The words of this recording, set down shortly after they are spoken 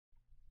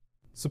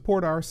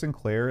Support Our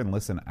Sinclair and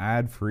listen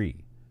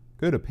ad-free.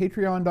 Go to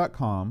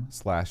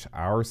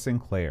patreon.com/Our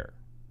Sinclair.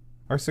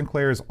 Our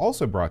Sinclair is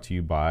also brought to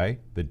you by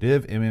the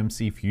Div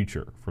MMC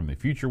Future from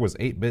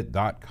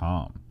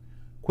thefuturewas8bit.com.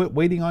 Quit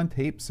waiting on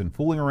tapes and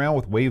fooling around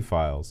with WAV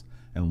files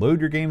and load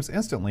your games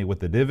instantly with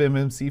the Div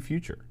MMC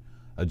Future,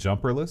 a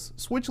jumperless,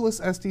 switchless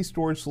SD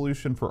storage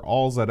solution for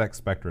all ZX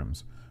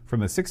spectrums, from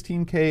the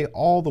 16K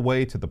all the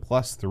way to the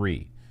Plus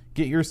 3.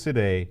 Get yours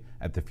today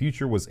at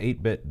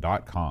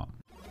thefuturewas8bit.com.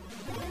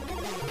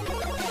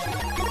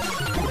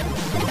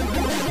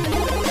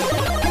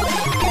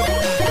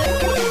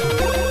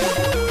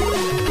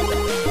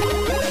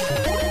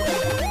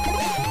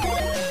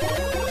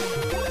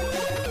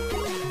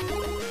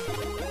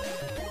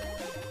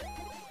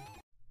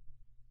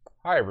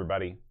 Hi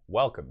everybody,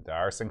 welcome to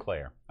Our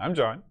Sinclair. I'm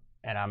John.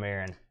 And I'm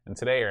Aaron. And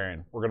today,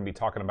 Aaron, we're going to be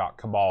talking about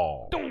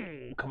Cabal.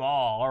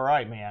 Cabal, all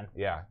right, man.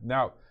 Yeah.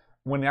 Now,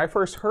 when I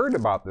first heard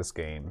about this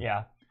game,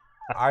 Yeah.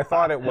 I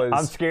thought it was...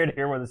 I'm scared to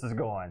hear where this is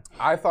going.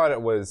 I thought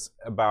it was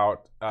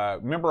about...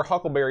 remember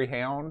Huckleberry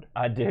Hound?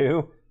 I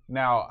do.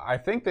 Now, I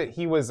think that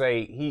he was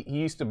he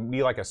used to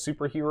be like a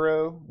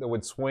superhero that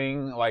would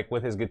swing like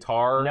with his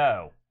guitar.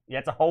 No.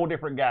 That's a whole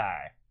different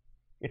guy.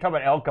 You're talking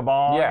about El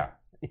Cabal? Yeah.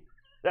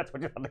 That's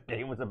what you thought the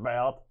game was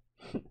about?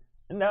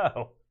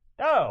 No.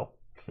 No.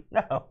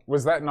 No.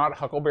 Was that not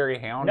Huckleberry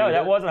Hound? No, either?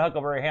 that wasn't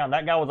Huckleberry Hound.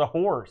 That guy was a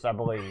horse, I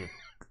believe.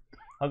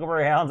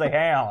 Huckleberry Hound's a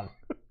hound.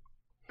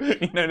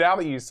 You know, now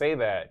that you say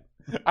that,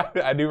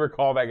 I do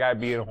recall that guy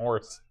being a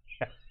horse.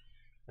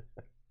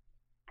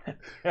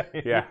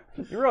 Yeah.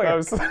 You're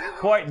really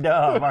quite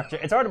dumb, aren't you?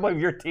 It's hard to believe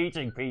you're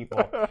teaching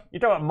people. You're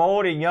talking about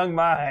molding young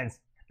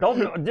minds.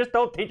 Don't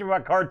teach them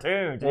about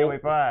cartoons. You'll be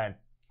fine.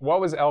 What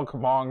was El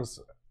Kabong's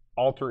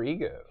alter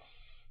ego?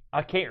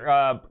 I can't.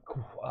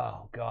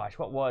 Oh gosh,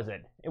 what was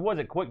it? It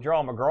wasn't Quick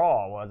Draw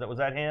McGraw, was it? Was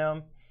that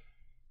him?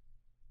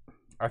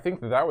 I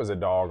think that was a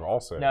dog,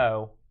 also.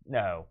 No.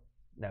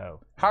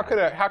 How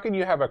can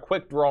you have a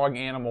quick drawing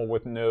animal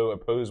with no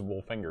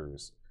opposable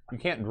fingers? You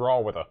can't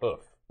draw with a hoof.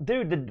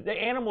 Dude, the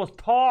animals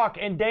talk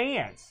and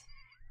dance.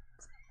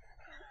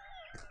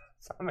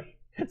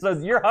 So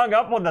you're hung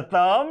up on the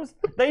thumbs?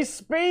 They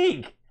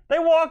speak. They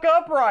walk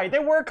upright. They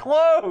wear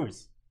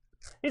clothes.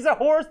 He's a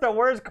horse that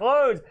wears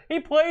clothes. He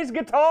plays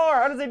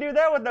guitar. How does he do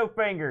that with no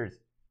fingers?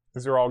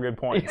 These are all good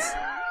points.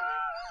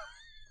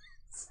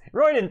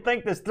 Really didn't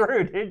think this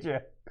through, did you?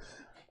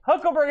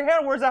 Huckleberry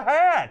Hound wears a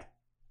hat.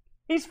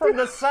 He's from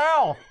the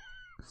South.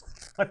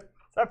 Does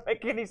that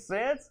make any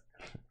sense?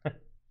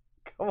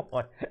 Come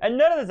on. And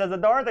none of this has a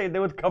darn thing to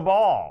do with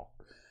Cabal.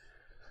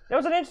 That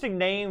was an interesting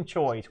name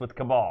choice with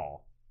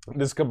Cabal.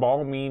 Does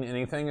Cabal mean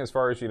anything as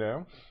far as you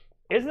know?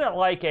 Isn't it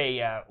like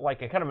a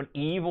kind of an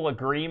evil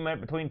agreement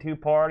between two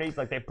parties?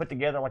 Like they put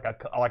together like a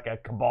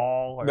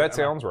cabal? Or, that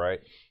sounds right.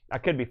 I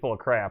could be full of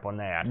crap on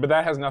that. But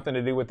that has nothing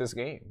to do with this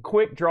game.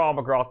 Quick Draw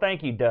McGraw.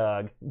 Thank you,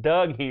 Doug.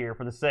 Doug here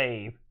for the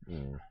save.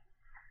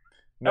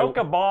 No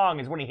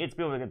Kabong is when he hits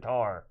people with a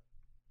guitar.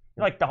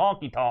 Like the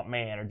Honky Tonk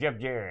Man or Jeff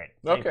Jarrett.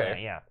 Same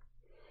thing, yeah.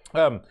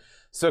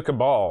 So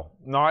Cabal,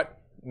 not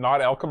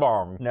El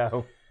Kabong.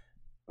 No.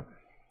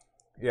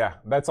 Yeah,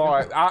 that's all.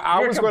 I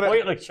You're was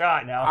completely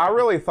shot now. I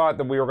really thought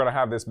that we were going to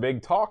have this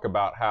big talk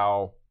about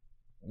how,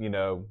 you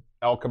know,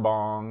 El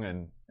Kabong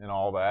and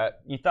all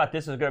that. You thought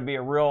this was going to be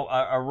a real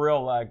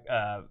eyebrow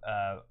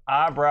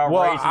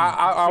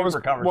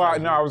raising conversation. Well,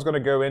 no, I was going to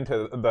go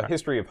into the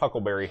history of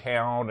Huckleberry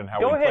Hound and how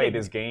he played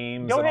his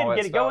games. Go and ahead all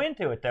and that go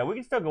into it though. We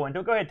can still go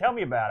into it. Go ahead, tell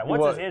me about it.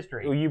 What's his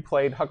history? Well, you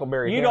played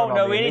Huckleberry Hound. You don't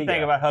know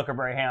anything about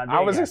Huckleberry Hound.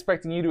 I was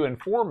expecting you to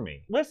inform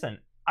me. Listen,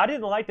 I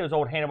didn't like those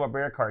old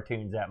Hanna-Barbera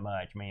cartoons that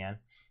much, man.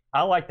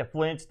 I like the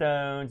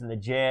Flintstones and the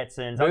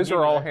Jetsons. Those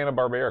are all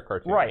Hanna-Barbera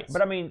cartoons, right?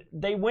 But I mean,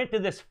 they went through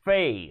this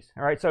phase.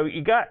 All right, so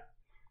you got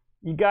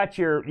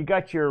your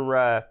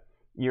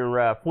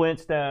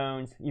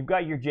Flintstones, you've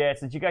got your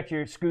Jetsons, you got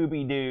your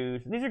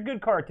Scooby-Doos. These are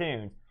good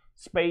cartoons.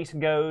 Space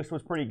Ghost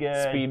was pretty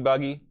good. Speed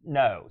Buggy?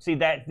 No, see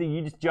that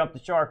you just jumped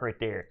the shark right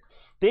there.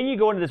 Then you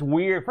go into this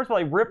weird. First of all,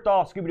 they ripped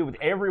off Scooby-Doo with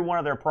every one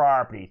of their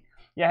properties.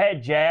 You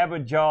had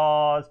Jabba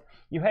Jaws.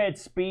 You had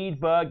Speed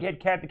Bug, you had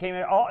Captain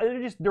K-Man.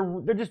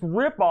 They're just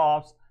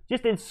rip-offs.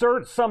 Just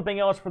insert something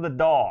else for the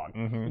dog.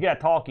 Mm-hmm. You got a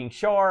talking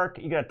shark,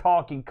 you got a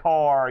talking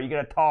car, you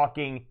got a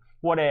talking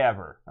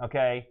whatever,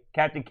 okay?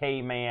 Captain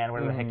K-Man,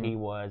 whatever the heck he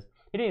was.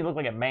 He didn't even look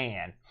like a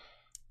man.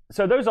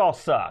 So those all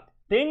sucked.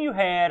 Then you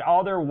had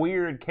all their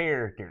weird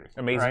characters.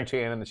 Amazing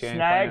Chan and the Chan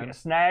Clan.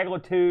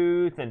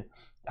 Snaggletooth and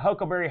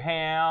Huckleberry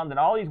Hound and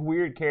all these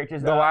weird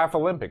characters. The Laugh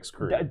Olympics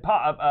crew.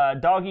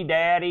 Doggy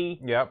Daddy.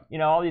 Yep. You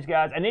know, all these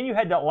guys. And then you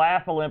had the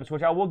Laugh Olympics,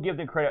 which I will give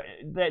them credit.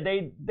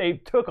 They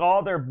took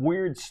all their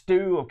weird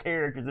stew of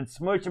characters and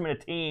smushed them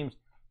into teams.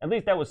 At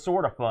least that was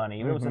sort of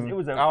funny. It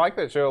was I like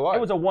that show a lot.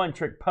 It was a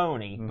one-trick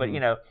pony. But, you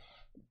know,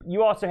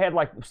 you also had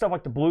like stuff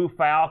like the Blue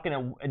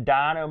Falcon and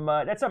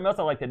Dynamite. That's something else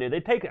I like to do. They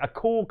take a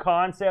cool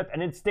concept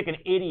and then stick an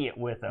idiot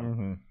with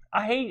them.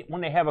 I hate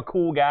when they have a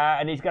cool guy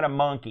and he's got a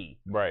monkey.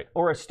 Right.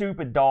 Or a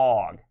stupid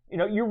dog. You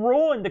know, you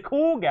ruined the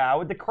cool guy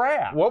with the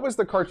crap. What was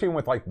the cartoon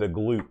with like the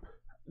Gloop?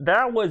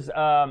 That was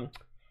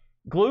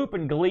Gloop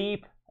and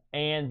Gleep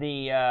and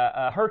the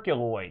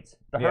Herculoids.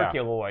 The Yeah.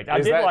 Herculoids. I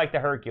Is did that- like the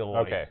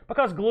Herculoids. Okay.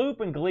 Because Gloop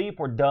and Gleep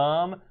were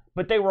dumb,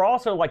 but they were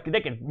also like,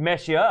 they could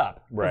mess you up.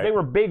 'Cause Right. They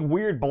were big,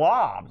 weird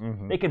blobs.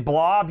 Mhm. They could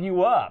blob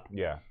you up,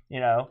 Yeah. you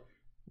know?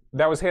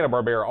 That was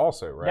Hanna-Barbera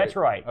also, right? That's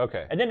right.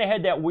 Okay. And then they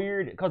had that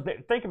weird, because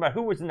think about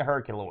who was in the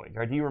Herculoids,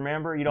 right? Do you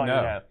remember? You don't No.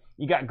 even know.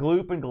 You got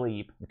Gloop and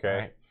Gleep. Okay.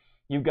 Right?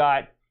 You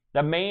got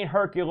the main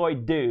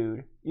Herculoid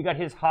dude. You got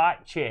his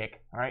hot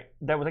chick, right?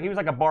 That was like, he was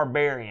like a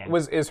barbarian.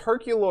 Is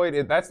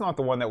Herculoid? That's not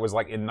the one that was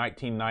like in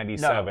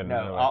 1997.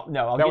 No, I'll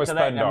That get was to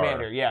that in a Thundar.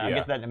 minute. Yeah, I'll Yeah.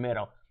 get to that in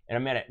a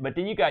minute. But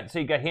then you got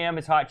him,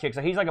 his hot chick.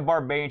 So he's like a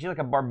barbarian. She's like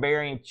a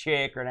barbarian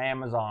chick or an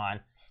Amazon.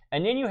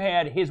 And then you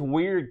had his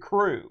weird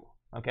crew.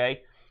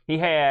 Okay, he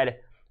had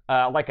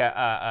like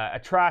a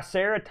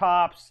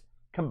Triceratops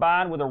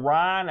combined with a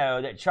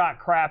rhino that shot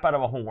crap out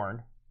of a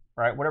horn,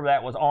 right? Whatever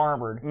that was,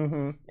 armored.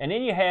 Mm-hmm. And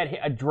then you had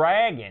a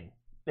dragon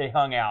that he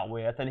hung out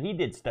with, and he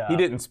did stuff. He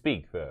didn't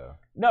speak though.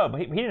 No, but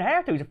he didn't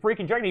have to. He's a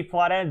freaking dragon. He'd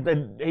fly down.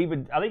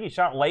 I think he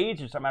shot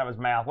lasers or something out of his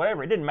mouth.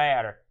 Whatever. It didn't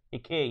matter.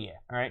 He'd kill you.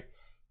 All right.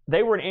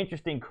 They were an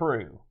interesting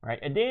crew, right?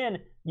 And then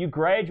you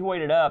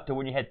graduated up to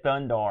when you had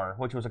Thundar,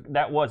 which was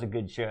that was a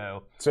good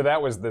show. So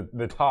that was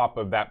the top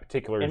of that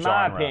particular In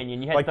genre. my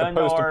opinion, you had like Thundar. the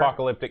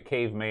post-apocalyptic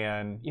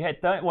caveman. You had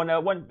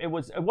it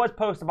was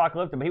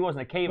post-apocalyptic, but he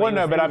wasn't a caveman. Well,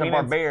 no, but he I was mean, a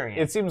barbarian.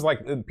 it seems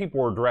like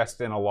people were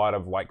dressed in a lot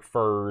of like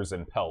furs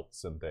and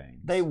pelts and things.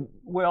 He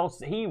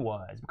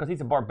was because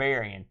he's a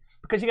barbarian.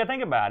 Because you got to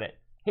think about it.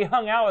 He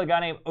hung out with a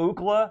guy named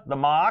Ukla the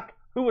Mock,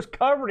 who was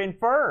covered in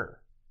fur.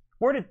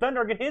 Where did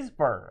Thundar get his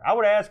fur? I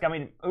would ask. I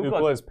mean,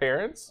 Ukla's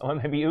parents. Well,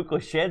 maybe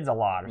Ukla sheds a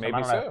lot or something. Maybe I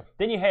don't know. so.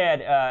 Then you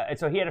had,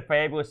 so he had a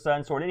fabulous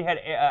sun sword. Then you had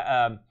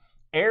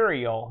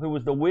Ariel, who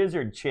was the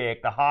wizard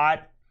chick, the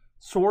hot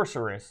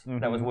sorceress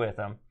that was with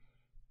him.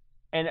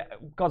 And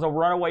because a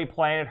runaway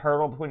planet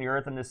hurtled between the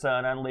Earth and the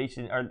Sun,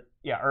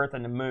 Earth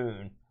and the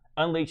Moon,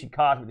 unleashing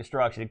cosmic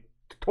destruction. It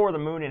tore the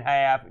moon in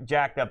half,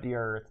 jacked up the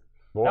Earth.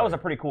 Boy, That was a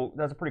pretty cool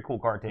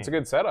cartoon. it's a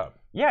good setup.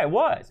 Yeah, it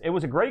was. It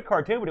was a great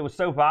cartoon, but it was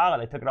so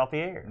violent they took it off the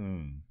air.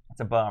 It's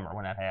a bummer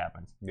when that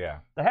happens. Yeah.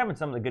 That happens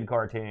some of the good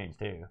cartoons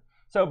too.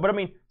 So, but I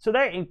mean, so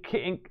that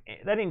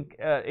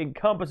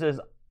encompasses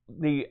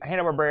the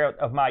Hanna-Barbera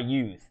of my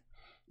youth.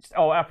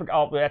 Oh, I forgot.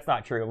 Oh, that's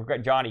not true. We've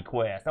got Johnny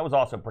Quest. That was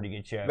also a pretty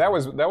good show. That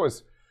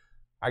was.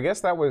 I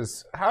guess that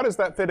was. How does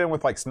that fit in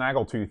with like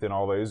Snaggletooth and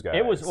all those guys?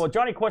 It was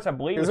Johnny Quest, I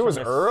believe, because it was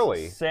from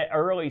early,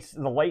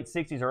 the late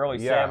 '60s, early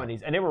Yeah.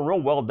 '70s, and they were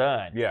real well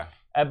done. Yeah.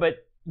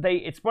 But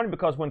it's funny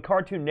because when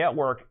Cartoon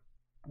Network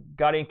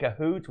got in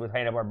cahoots with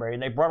Hanna-Barbera,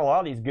 and they brought a lot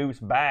of these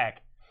goofs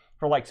back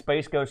for like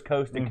Space Ghost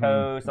Coast to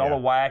Coast, all the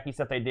wacky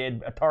stuff they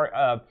did.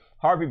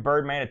 Harvey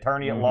Birdman,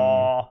 Attorney at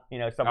Law,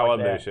 stuff I like love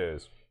that. those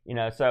shows.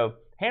 So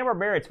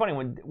Hanna-Barbera, it's funny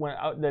when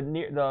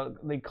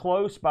the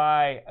close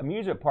by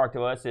amusement park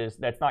to us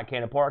that's not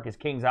Cannon Park, is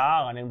Kings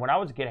Island, and when I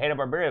was a kid,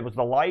 Hanna-Barbera, it was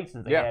the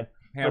license they had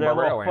for their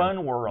little Hanna-Barbera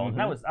fun world.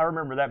 And I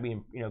remember that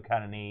being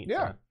kind of neat.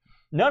 Yeah. So,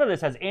 none of this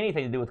has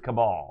anything to do with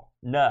Cabal.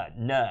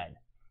 None.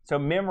 So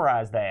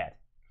memorize that.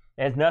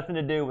 It has nothing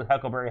to do with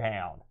Huckleberry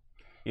Hound.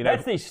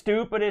 That's the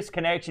stupidest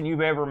connection you've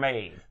ever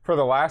made. For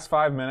the last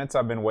 5 minutes,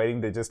 I've been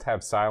waiting to just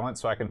have silence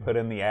so I can put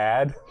in the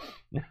ad,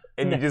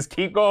 and you just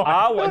keep going.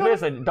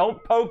 Listen,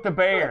 don't poke the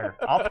bear.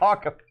 I'll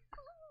talk.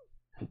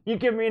 You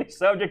give me any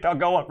subject, I'll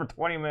go on for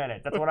 20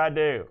 minutes. That's what I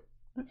do.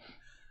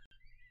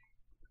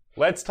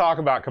 Let's talk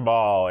about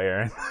Cabal,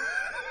 Aaron.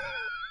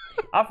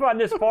 I find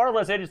this far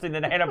less interesting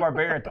than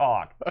Hanna-Barbera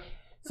talk.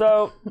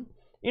 So,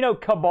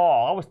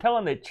 Cabal. I was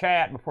telling the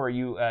chat before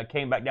you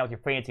came back down with your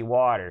fancy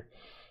water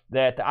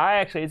that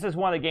this is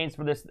one of the games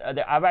for this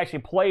that I've actually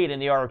played in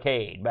the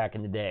arcade back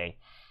in the day.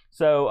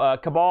 So,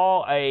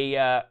 Cabal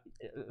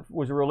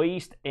was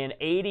released in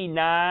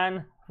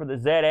 '89 for the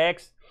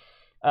ZX.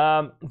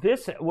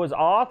 This was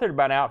authored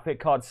by an outfit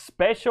called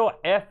Special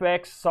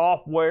FX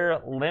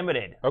Software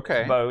Limited.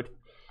 Okay. Boat.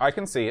 I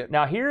can see it.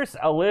 Now, here's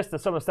a list of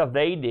some of the stuff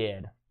they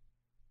did.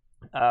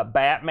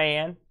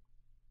 Batman.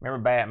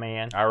 Remember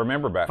Batman? I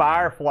remember Batman.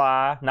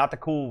 Firefly, not the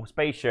cool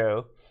space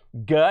show.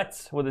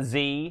 Guts with a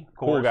Z, of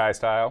course. Cool guy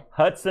style.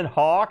 Hudson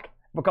Hawk,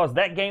 because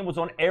that game was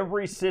on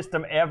every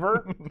system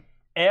ever.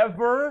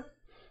 Ever.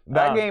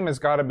 That game has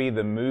got to be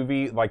the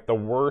movie, like the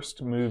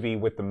worst movie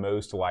with the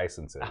most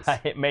licenses.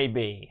 It may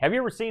be. Have you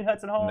ever seen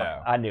Hudson Hawk?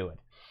 No. I knew it.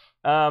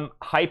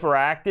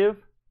 Hyperactive,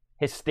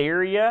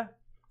 Hysteria,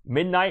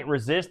 Midnight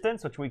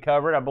Resistance, which we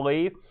covered, I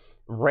believe.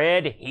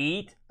 Red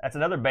Heat, that's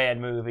another bad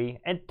movie.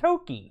 And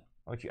Toki,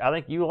 which I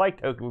think you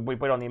like Toki, we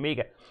put on the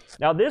Amiga.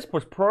 Now, this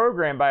was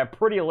programmed by a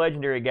pretty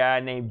legendary guy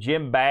named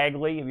Jim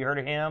Bagley. Have you heard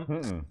of him?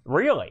 Mm-mm.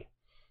 Really?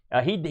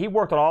 He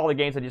worked on all the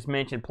games I just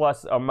mentioned,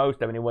 plus most of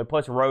them anyway,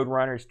 plus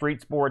Roadrunner,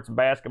 Street Sports,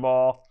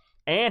 basketball,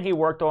 and he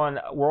worked on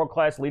World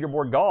Class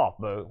Leaderboard Golf,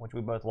 which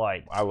we both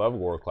liked. I love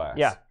World Class.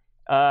 Yeah.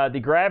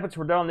 The graphics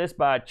were done on this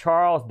by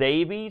Charles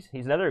Davies.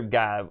 He's another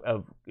guy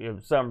of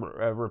some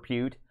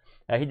repute.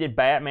 He did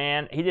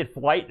Batman. He did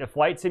the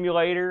Flight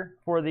Simulator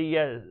for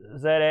the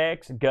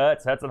ZX,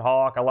 Guts, Hudson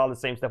Hawk, a lot of the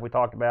same stuff we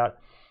talked about.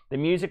 The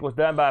music was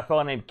done by a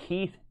fellow named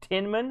Keith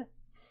Tinman,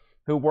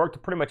 who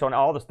worked pretty much on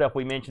all the stuff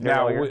we mentioned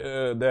Now,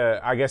 earlier.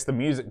 I guess the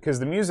music, because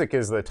the music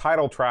is the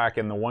title track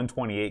in the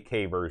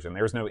 128K version.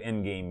 There's no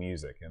in-game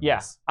music in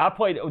this. I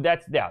played.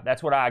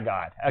 That's what I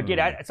got.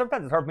 Again,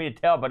 sometimes it's hard for me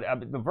to tell, but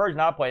the version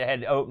I played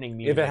had opening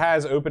music. If it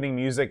has opening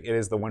music, it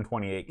is the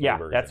 128K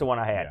version. That's the one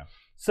I had. Yeah.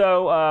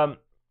 So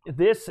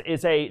this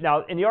is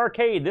now in the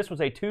arcade. This was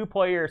a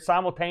 2-player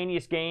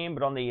simultaneous game,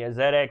 but on the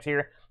ZX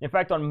here. In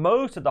fact, on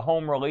most of the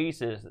home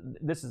releases,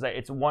 it's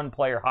a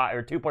 1-player hot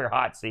or 2-player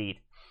hot seat.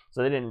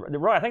 So they didn't.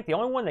 I think the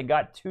only one that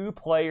got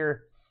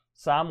 2-player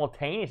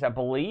simultaneous, I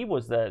believe,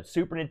 was the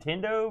Super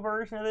Nintendo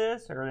version of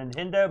this, or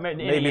Nintendo,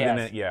 maybe Maybe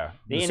NES.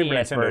 the Super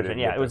NES version.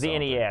 Yeah, it was the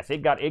NES.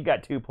 It got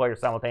 2-player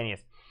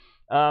simultaneous.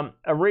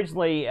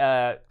 Originally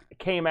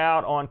came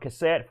out on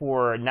cassette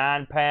for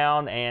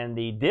 £9, and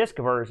the disc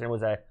version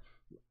was a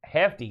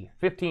hefty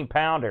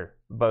 15-pounder.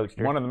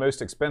 Boatster. One of the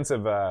most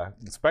expensive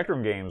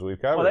Spectrum games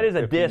we've covered. Well, that is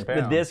a disc, £15.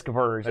 the disc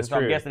version. That's so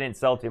true. I guess they didn't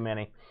sell too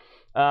many.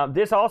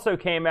 This also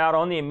came out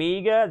on the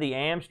Amiga, the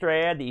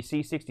Amstrad, the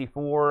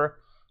C64,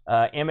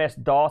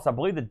 MS-DOS. I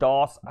believe the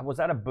DOS, was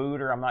that a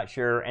booter? I'm not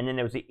sure. And then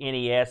there was the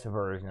NES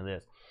version of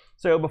this.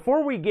 So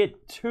before we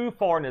get too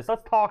far in this,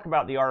 let's talk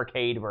about the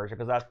arcade version,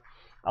 because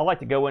I like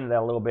to go into that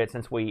a little bit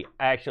since we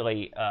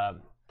actually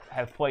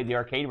have played the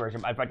arcade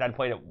version. In fact, I'd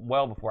played it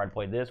well before I'd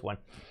played this one.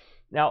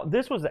 Now,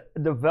 this was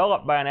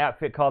developed by an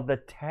outfit called the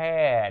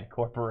TAD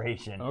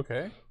Corporation.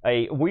 Okay.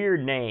 A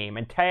weird name,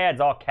 and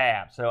TAD's all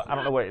caps, so I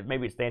don't know what.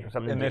 Maybe it stands for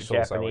something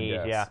Initials, Japanese. I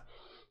would guess.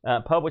 Yeah.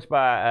 Published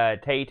by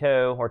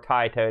Taito or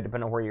Taito,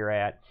 depending on where you're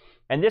at.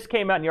 And this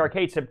came out in the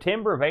arcade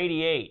September of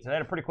 '88, so they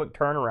had a pretty quick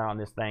turnaround on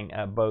this thing,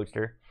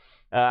 Boatster.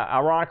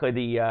 Ironically,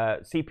 the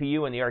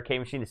CPU in the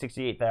arcade machine is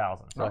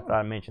 68,000, so I thought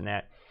I'd mention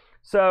that.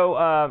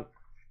 So,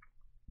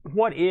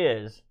 what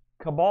is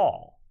Cabal?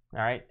 All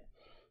right.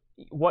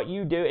 What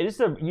you do, this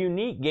is a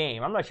unique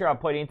game. I'm not sure I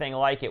played anything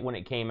like it when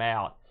it came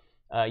out.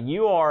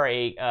 You are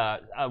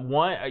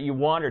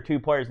one or 2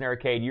 players in the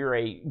arcade. You're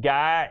a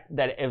guy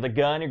that has a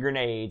gun and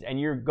grenades, and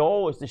your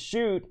goal is to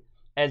shoot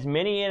as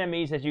many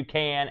enemies as you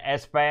can,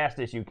 as fast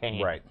as you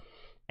can. Right.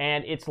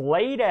 And it's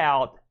laid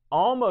out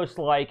almost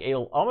like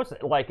an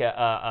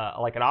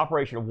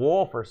Operation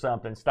Wolf or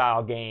something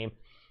style game,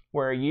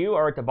 where you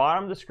are at the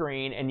bottom of the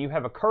screen and you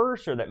have a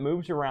cursor that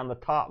moves around the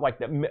top,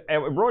 it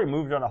really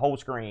moves around the whole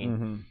screen.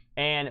 Mm-hmm.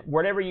 And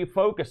whatever you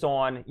focus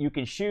on, you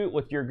can shoot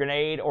with your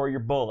grenade or your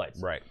bullets.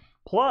 Right.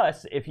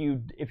 Plus, if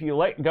you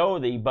let go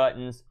of the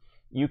buttons,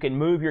 you can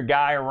move your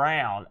guy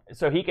around,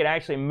 so he can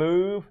actually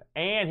move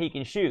and he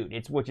can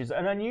shoot. Which is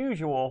an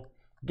unusual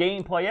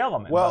gameplay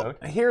element. Well,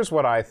 here's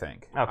what I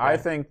think. Okay. I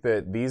think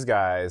that these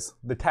guys,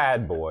 the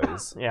TAD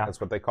boys, Yeah.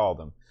 that's what they called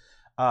them,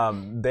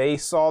 they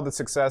saw the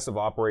success of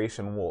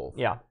Operation Wolf.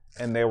 Yeah.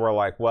 And they were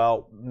like,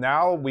 well,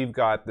 now we've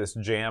got this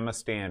JAMA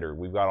standard.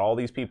 We've got all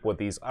these people with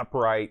these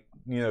upright,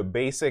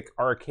 basic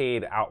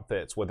arcade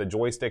outfits with a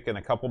joystick and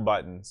a couple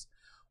buttons.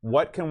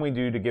 What can we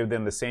do to give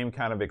them the same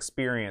kind of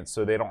experience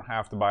so they don't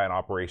have to buy an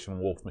Operation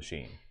Wolf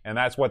machine? And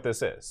that's what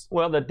this is.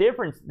 Well, the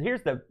difference,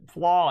 here's the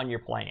flaw in your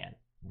plan.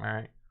 All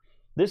right.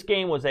 This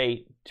game was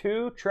a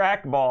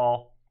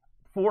 2-trackball,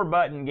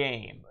 4-button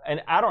game,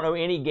 and I don't know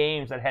any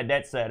games that had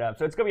that set up.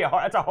 So it's gonna be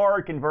that's a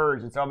hard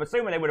conversion. So I'm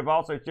assuming they would have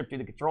also shipped you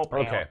the control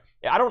panel. Okay.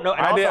 I don't know.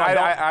 And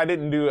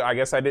I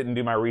guess I didn't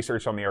do my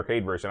research on the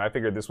arcade version. I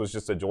figured this was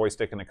just a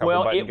joystick and a couple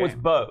button Well, it was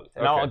game. both,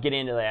 and Okay. I'll get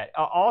into that.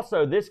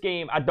 Also, this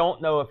game, I don't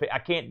know if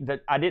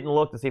I didn't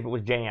look to see if it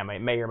was JAM.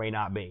 It may or may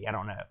not be. I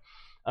don't know.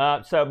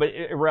 But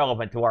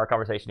irrelevant to our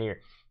conversation here.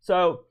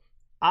 So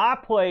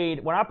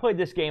when I played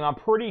this game, I'm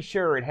pretty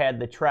sure it had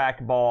the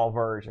trackball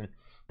version.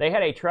 They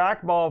had a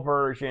trackball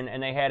version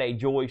and they had a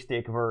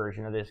joystick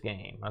version of this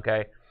game.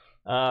 Okay.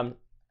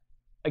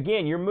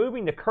 Again, you're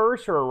moving the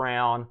cursor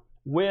around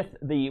with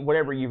the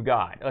whatever you've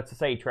got. Let's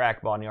say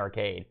trackball in the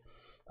arcade.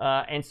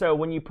 And so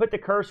when you put the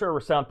cursor over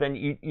something,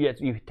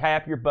 you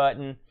tap your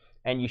button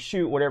and you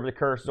shoot whatever the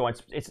cursor's on.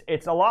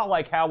 It's a lot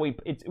like how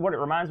what it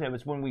reminds me of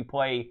is when we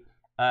play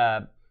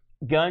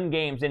gun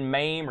games in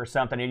MAME or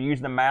something. You're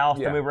using the mouse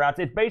to move around.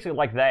 It's basically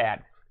like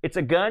that. It's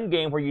a gun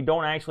game where you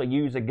don't actually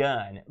use a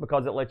gun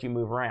because it lets you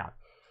move around.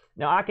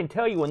 Now, I can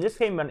tell you when this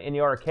came in the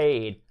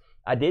arcade,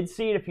 I did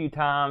see it a few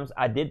times.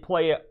 I did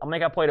play it. I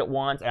think I played it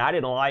once, and I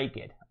didn't like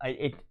it.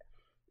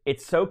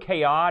 It's so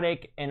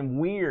chaotic and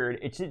weird.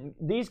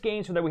 These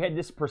games where we had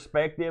this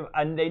perspective,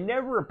 and they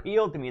never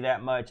appealed to me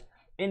that much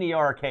in the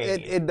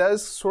arcade. It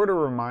does sort of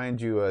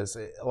remind you as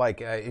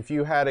like if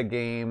you had a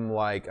game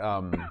like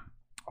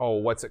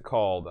what's it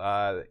called?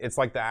 It's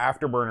like the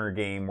Afterburner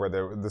game where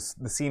the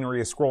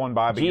scenery is scrolling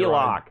by. But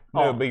G-Lock.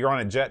 But you're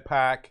on a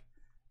jetpack,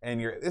 and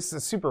this is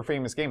a super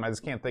famous game. I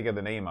just can't think of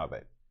the name of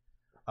it.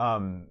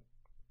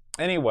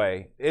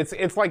 Anyway,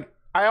 it's like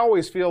I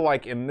always feel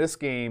like in this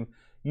game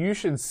you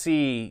should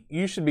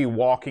be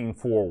walking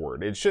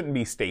forward. It shouldn't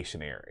be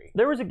stationary.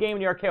 There was a game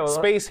in the arcade.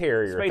 Space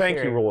Harrier.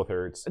 Thank you, Rule of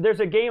Thirds. There's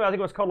a game, I think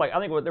it was called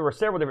there were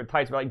several different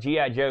types, like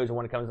G.I. Joe's is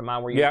one that comes to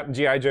mind. Where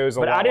G.I. Joe's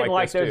a lot like this But I didn't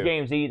like those too.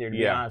 games either, to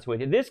be honest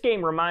with you. This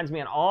game reminds me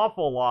an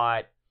awful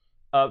lot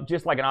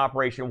just like an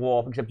Operation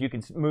Wolf, except you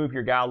can move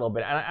your guy a little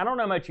bit. I don't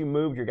know how much you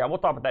moved your guy. We'll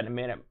talk about that in a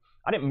minute.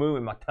 I didn't move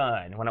him a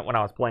ton when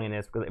I was playing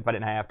this, because if I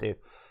didn't have to.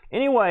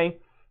 Anyway,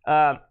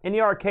 in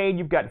the arcade,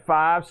 you've got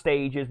 5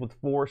 stages with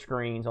 4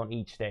 screens on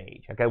each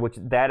stage. Okay, which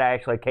that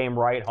actually came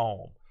right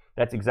home.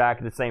 That's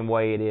exactly the same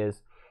way it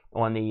is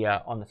on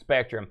the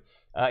Spectrum.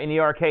 In the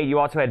arcade, you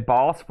also had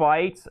boss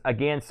fights.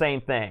 Again,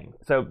 same thing.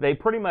 So they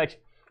pretty much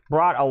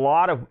brought a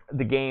lot of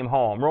the game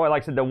home. Really,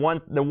 like I said, the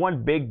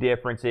one big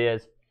difference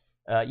is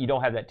you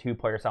don't have that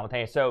 2-player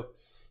simultaneous. So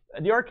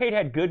the arcade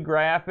had good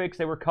graphics.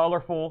 They were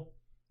colorful.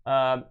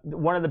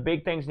 One of the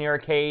big things in the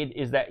arcade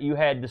is that you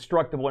had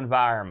destructible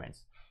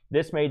environments.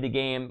 This made the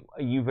game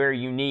very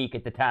unique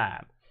at the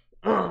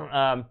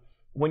time.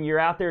 When you're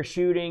out there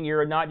shooting,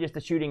 you're not just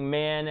shooting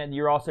men.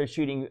 You're also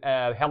shooting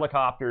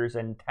helicopters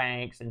and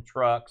tanks and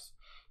trucks,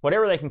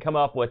 whatever they can come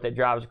up with that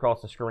drives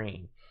across the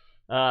screen.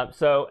 And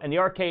the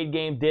arcade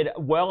game did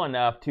well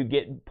enough to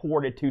get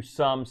ported to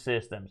some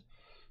systems.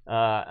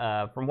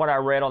 From what I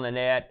read on the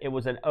net, it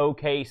was an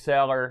okay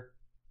seller.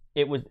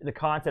 The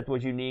concept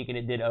was unique and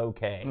it did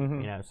okay.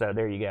 Mm-hmm. So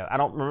there you go. I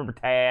don't remember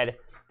TAD.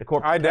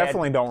 I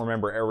definitely don't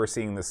remember ever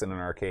seeing this in an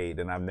arcade,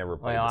 and I've never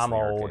played this in an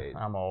arcade.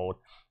 I'm old.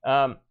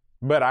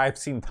 But I've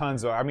seen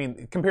tons of. I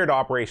mean, compared to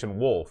Operation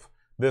Wolf,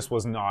 this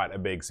was not a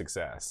big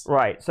success.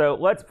 Right. So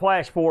let's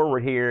flash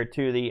forward here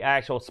to the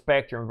actual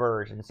Spectrum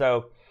version.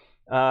 So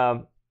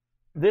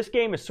this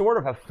game is sort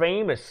of a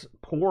famous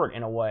port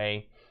in a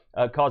way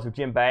because of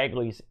Jim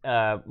Bagley's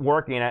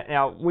working in it.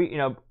 Now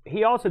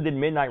he also did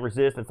Midnight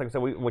Resistance, like I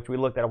said, which we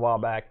looked at a while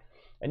back,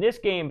 and this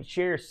game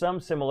shares some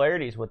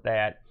similarities with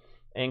that,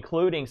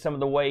 including some of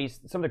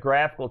the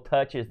graphical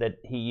touches that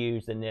he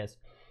used in this.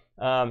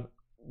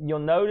 You'll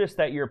notice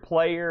that your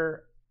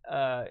player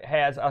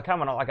has a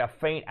kind of like a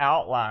faint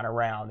outline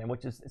around them,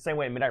 which is the same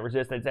way in Midnight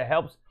Resistance. It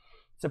helps.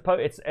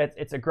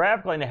 It's a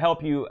graphical to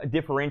help you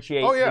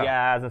differentiate the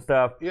guys and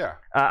stuff. Yeah.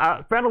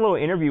 I found a little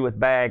interview with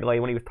Bagley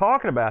when he was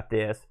talking about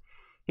this.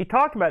 He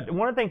talked about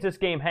one of the things this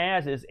game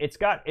has is it's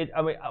got.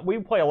 I mean, we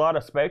play a lot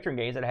of Spectrum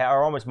games that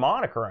are almost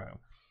monochrome.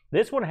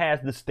 This one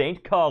has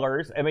distinct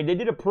colors. I mean, they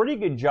did a pretty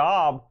good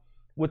job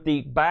with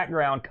the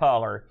background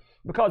color,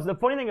 because the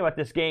funny thing about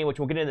this game, which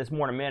we'll get into this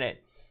more in a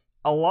minute,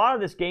 a lot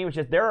of this game is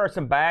just there are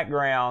some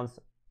backgrounds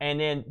and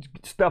then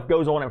stuff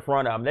goes on in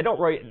front of them. They don't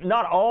really,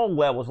 not all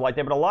levels like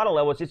that, but a lot of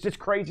levels, it's just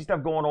crazy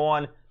stuff going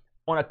on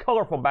a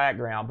colorful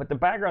background, but the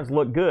backgrounds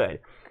look good.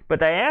 But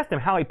they asked him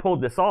how he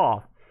pulled this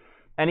off,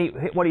 and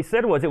what he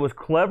said was it was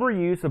clever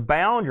use of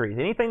boundaries.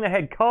 Anything that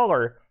had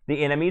color,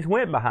 the enemies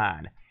went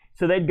behind.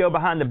 So they'd go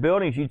behind the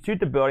buildings, you'd shoot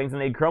the buildings,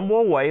 and they'd crumble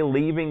away,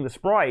 leaving the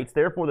sprites.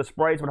 Therefore, the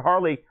sprites would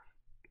hardly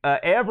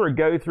ever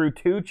go through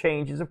 2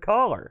 changes of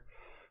color.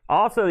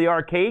 Also, the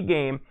arcade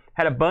game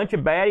had a bunch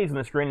of baddies on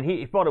the screen, and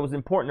he thought it was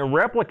important to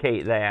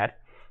replicate that,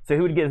 so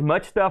he would get as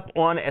much stuff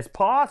on as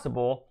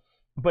possible.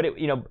 But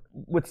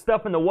with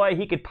stuff in the way,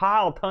 he could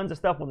pile tons of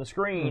stuff on the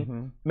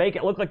screen, make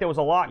it look like there was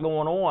a lot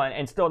going on,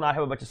 and still not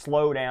have a bunch of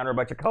slowdown or a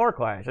bunch of color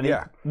clash.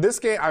 This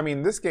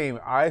game.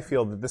 I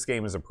feel that this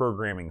game is a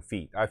programming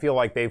feat. I feel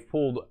like they've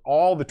pulled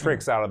all the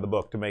tricks out of the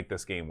book to make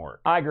this game work.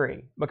 I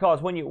agree,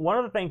 because one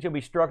of the things you'll be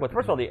struck with.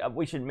 First of all,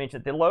 we should mention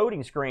that the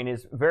loading screen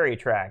is very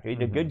attractive. He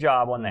did a good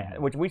job on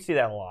that, which we see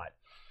that a lot.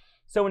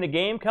 So when the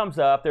game comes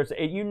up,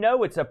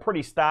 it's a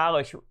pretty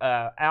stylish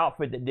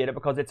outfit that did it,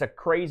 because it's a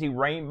crazy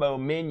rainbow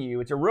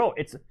menu.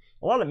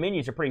 A lot of the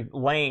menus are pretty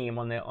lame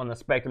on the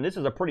Spectrum. This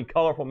is a pretty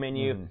colorful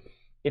menu.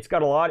 It's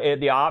got a lot.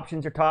 The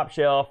options are top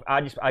shelf.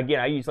 I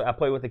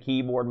play with the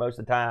keyboard most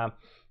of the time,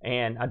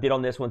 and I did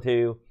on this one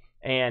too.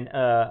 And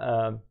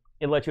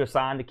it lets you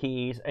assign the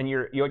keys, and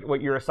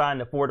you're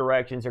assigned the 4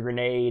 directions: a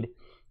grenade,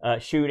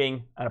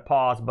 shooting, and a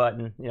pause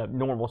button.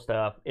 Normal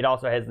stuff. It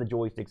also has the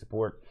joystick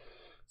support.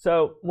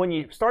 So when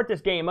you start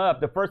this game up,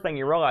 the first thing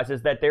you realize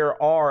is that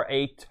there are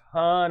a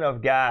ton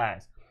of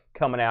guys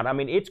coming out. I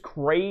mean, it's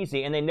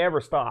crazy, and they never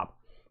stop.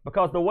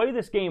 Because the way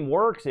this game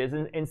works is,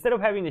 instead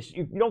of having this,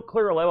 you don't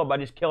clear a level by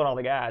just killing all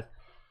the guys.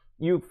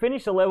 You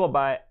finish the level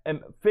by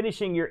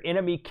finishing your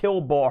enemy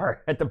kill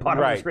bar at the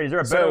bottom of the screen. Is there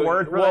a better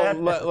word for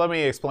that? Let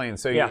me explain.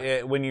 So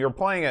when you're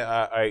playing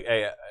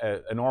a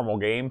normal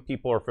game,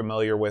 people are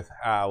familiar with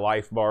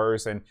life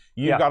bars, and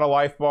you've got a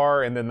life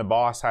bar, and then the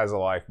boss has a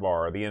life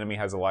bar, or the enemy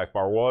has a life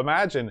bar. Well,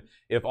 imagine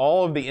if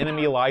all of the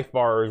enemy life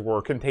bars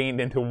were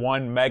contained into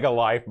one mega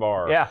life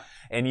bar,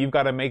 and you've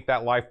got to make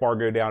that life bar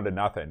go down to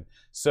nothing.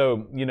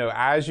 So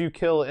as you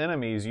kill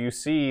enemies, you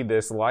see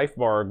this life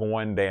bar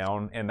going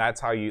down, and that's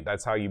how you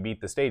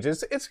beat the stage.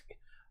 It's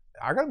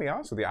I gotta be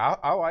honest with you,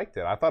 I liked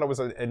it. I thought it was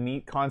a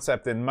neat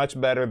concept, and much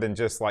better than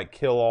just like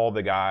kill all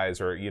the guys,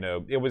 or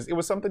it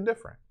was something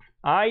different.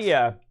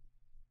 It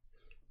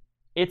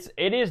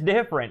is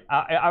different.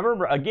 I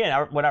remember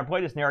again when I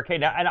played this in the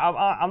arcade, and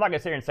I'm not gonna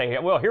sit here and say,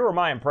 well, here were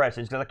my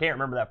impressions, because I can't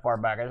remember that far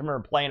back. I just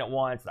remember playing it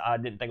once. I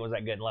didn't think it was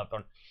that good and left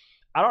on.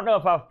 I don't know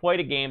if I've played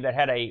a game that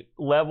had a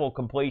level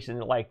completion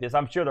like this.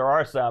 I'm sure there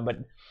are some, but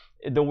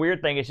the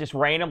weird thing is just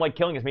randomly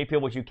killing as many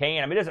people as you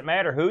can. I mean, it doesn't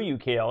matter who you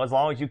kill as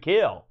long as you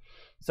kill.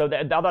 So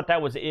I thought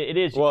that was it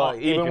is Well,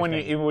 even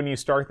interesting. when you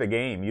start the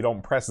game, you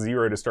don't press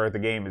 0 to start the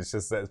game. It's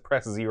just that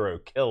press 0,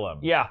 kill him.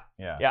 Yeah.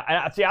 Yeah. And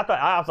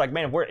I was like,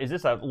 man, where is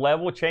this a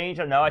level change?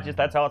 No, it's just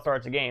that's how it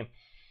starts the game.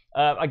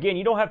 Again,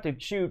 you don't have to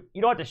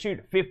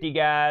shoot 50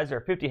 guys or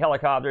 50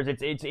 helicopters.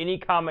 It's any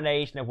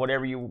combination of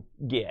whatever you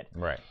get.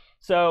 Right.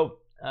 So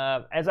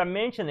as I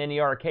mentioned in the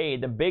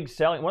arcade, one of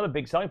the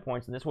big selling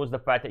points in this was the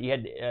fact that you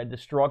had a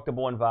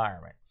destructible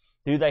environment.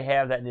 Do they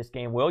have that in this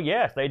game? Well,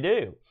 yes, they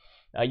do.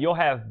 You'll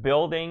have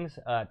buildings,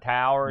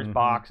 towers,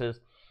 boxes,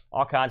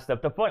 all kinds of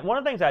stuff. One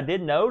of the things I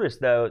did notice,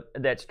 though,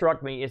 that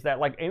struck me is that,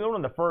 like, even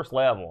on the first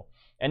level,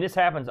 and this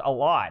happens a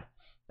lot,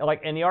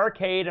 like in the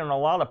arcade and on a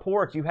lot of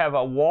ports, you have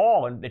a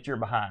wall that you're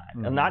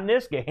behind. And not in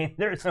this game.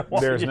 There's a wall.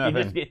 There's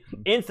nothing.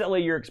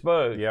 Instantly, you're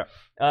exposed. Yeah.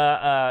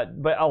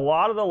 But a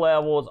lot of the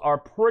levels are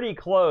pretty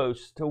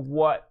close to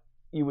what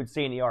you would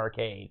see in the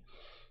arcade.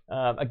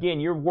 Again,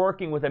 you're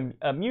working with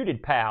a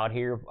muted palette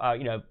here.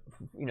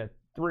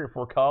 3 or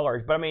 4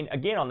 colors, but I mean,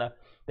 again,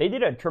 they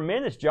did a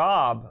tremendous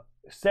job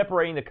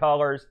separating the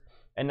colors,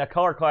 and the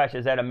color clash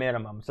is at a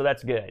minimum, so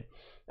that's good.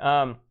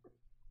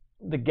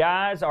 The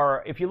guys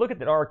are, if you look at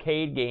the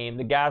arcade game,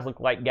 the guys look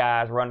like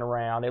guys running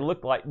around. They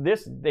look like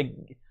this.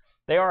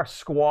 They are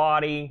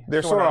squatty.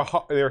 They're sort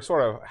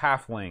of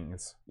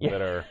halflings that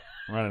are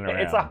running around.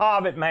 It's a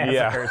Hobbit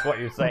massacre, is what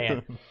you're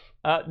saying.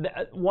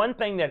 One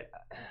thing that.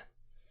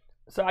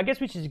 So I guess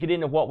we should get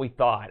into what we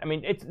thought. I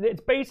mean,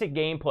 it's basic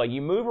gameplay. You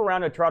move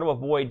around to try to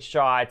avoid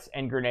shots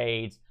and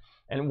grenades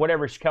and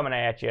whatever's coming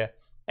at you,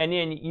 and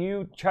then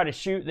you try to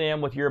shoot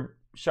them with your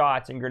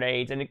shots and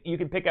grenades, and you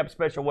can pick up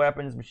special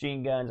weapons,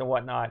 machine guns, and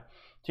whatnot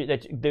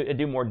that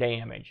do more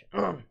damage,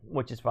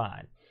 which is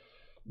fine.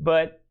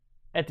 But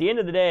at the end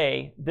of the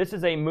day, this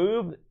is a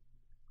move.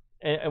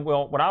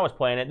 Well, when I was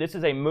playing it, this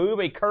is a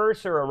move a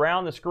cursor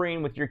around the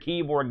screen with your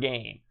keyboard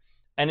game,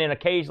 and then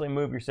occasionally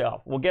move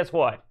yourself. Well, guess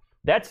what?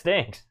 That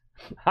stinks.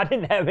 I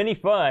didn't have any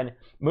fun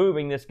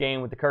moving this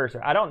game with the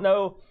cursor. I don't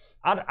know.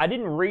 I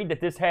didn't read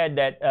that this had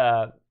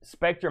that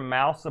Spectrum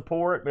mouse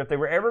support, but if they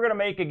were ever going to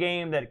make a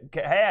game that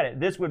had it,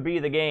 this would be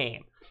the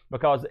game,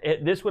 because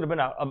this would have been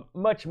a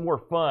much more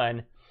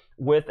fun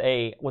with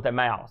a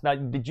mouse. Now,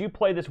 did you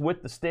play this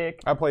with the stick?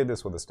 I played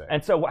this with a stick.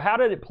 And so how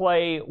did it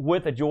play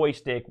with a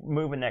joystick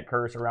moving that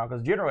cursor around?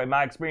 Because generally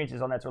my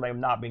experiences on that sort of have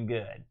not been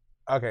good.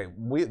 Okay,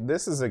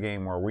 this is a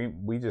game where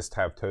we just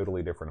have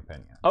totally different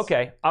opinions.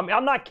 Okay,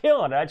 I'm not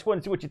killing it. I just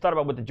wanted to see what you thought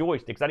about with the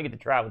joysticks. I didn't get to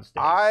try with the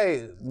sticks.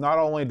 I not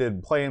only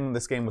did playing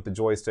this game with the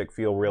joystick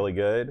feel really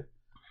good,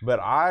 but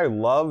I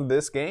love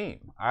this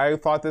game. I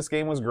thought this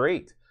game was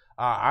great.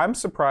 I'm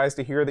surprised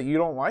to hear that you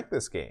don't like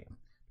this game,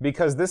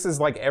 because this is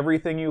like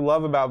everything you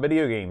love about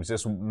video games,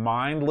 just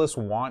mindless,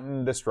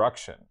 wanton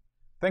destruction.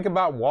 Think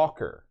about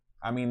Walker.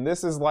 I mean,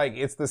 this is like,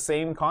 it's the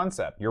same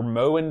concept. You're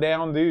mowing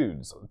down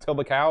dudes until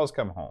the cows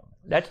come home.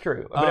 That's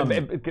true. But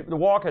the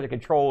Walker, the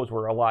controls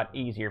were a lot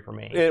easier for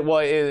me.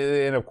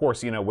 And of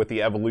course, with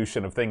the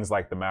evolution of things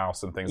like the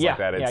mouse and things like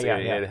that,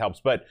 it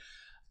helps. But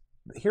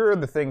here are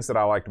the things that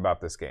I liked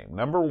about this game.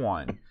 Number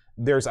one,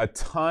 there's a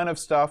ton of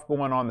stuff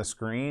going on the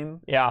screen.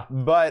 Yeah.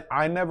 But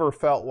I never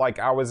felt like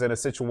I was in a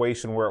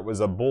situation where it was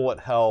a bullet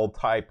hell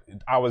type.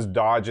 I was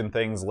dodging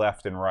things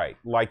left and right.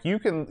 Like you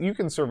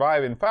can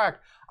survive. In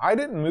fact, I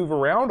didn't move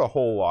around a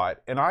whole lot,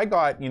 and I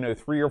got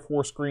 3 or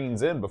 4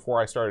 screens in before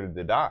I started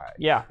to die.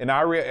 Yeah. And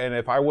and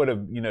if I would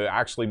have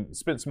actually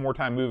spent some more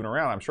time moving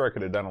around, I'm sure I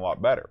could have done a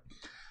lot better.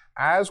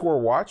 As we're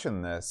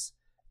watching this,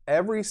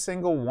 every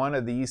single one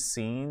of these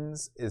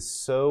scenes is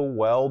so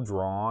well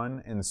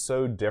drawn and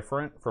so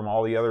different from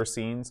all the other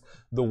scenes.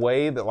 The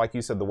way that, like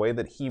you said, the way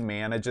that he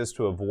manages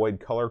to avoid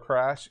color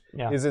crash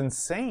is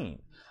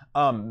insane.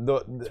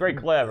 It's very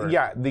clever.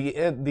 Yeah,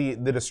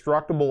 the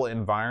destructible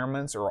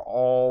environments are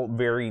all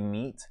very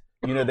neat.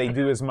 They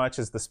do as much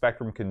as the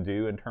Spectrum can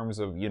do in terms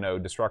of,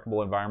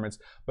 destructible environments.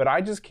 But I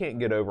just can't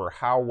get over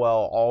how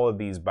well all of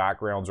these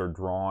backgrounds are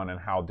drawn and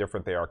how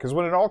different they are. Because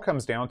when it all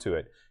comes down to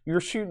it, you're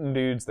shooting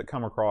dudes that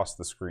come across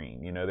the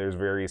screen. There's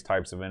various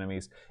types of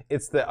enemies.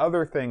 It's the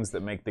other things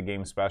that make the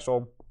game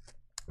special.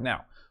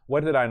 Now,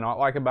 what did I not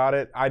like about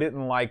it? I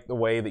didn't like the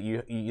way that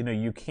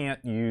you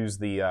can't use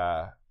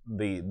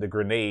the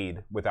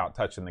grenade without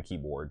touching the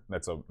keyboard.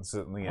 That's a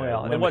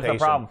it wasn't a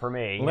problem for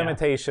me.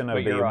 Limitation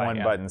of the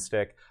one button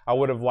stick. I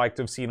would have liked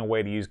to have seen a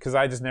way to use, because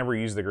I just never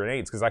used the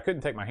grenades because I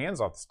couldn't take my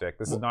hands off the stick.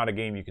 This is not a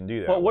game you can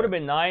do that. What would have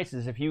been nice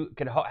is if you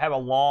could have a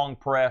long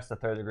press to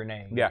throw the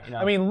grenade. Yeah,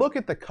 I mean, look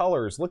at the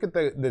colors. Look at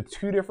the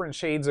 2 different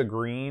shades of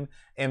green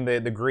and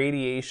the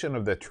gradation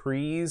of the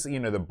trees.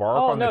 The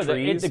bark on the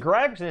trees. The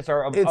graphics in this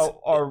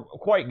are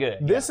quite good.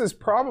 This is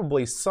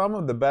probably some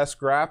of the best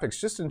graphics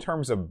just in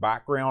terms of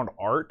background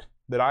art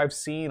that I've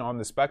seen on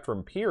the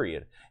Spectrum,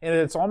 period. And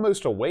it's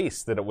almost a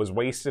waste that it was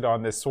wasted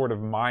on this sort of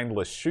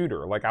mindless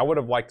shooter. Like, I would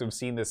have liked to have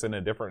seen this in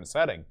a different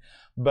setting.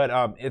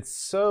 But it's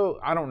so,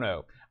 I don't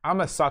know. I'm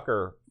a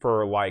sucker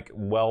for like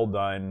well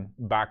done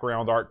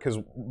background art, because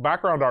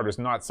background art is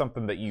not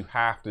something that you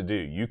have to do.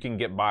 You can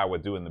get by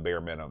with doing the bare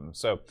minimum.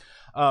 So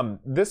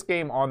this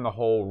game on the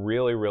whole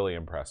really, really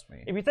impressed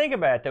me. If you think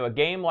about it, though, a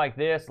game like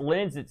this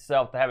lends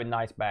itself to having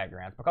nice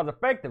backgrounds, because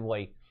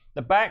effectively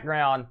the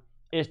background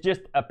is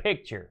just a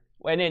picture,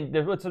 and then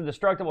there's some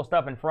destructible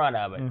stuff in front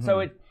of it.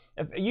 So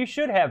you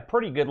should have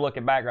pretty good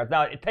looking backgrounds.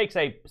 Now it takes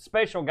a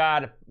special guy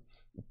to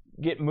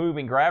get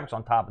moving graphics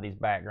on top of these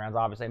backgrounds,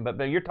 obviously. But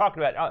you're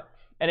talking about,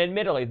 and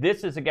admittedly,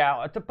 this is a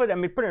guy to put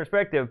in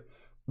perspective.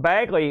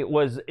 Bagley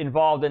was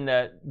involved in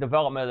the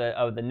development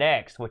of the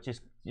Next, which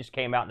just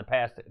came out in the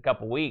past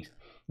couple weeks.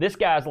 This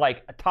guy's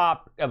like a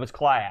top of his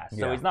class,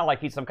 so he's not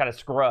like he's some kind of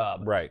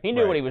scrub. Right. He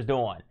knew what he was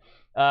doing.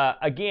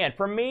 Again,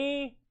 for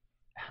me,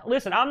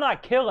 listen, I'm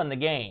not killing the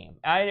game.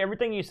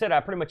 Everything you said,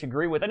 I pretty much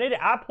agree with. And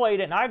I played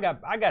it, and I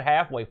got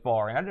halfway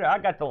far, and I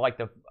got to like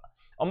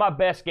on my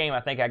best game,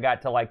 I think I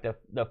got to like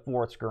the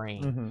fourth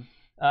screen.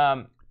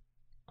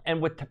 And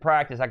with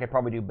practice, I could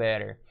probably do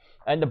better.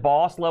 And the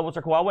boss levels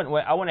are cool. I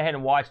went ahead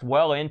and watched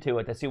well into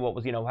it to see what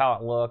was, how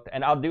it looked.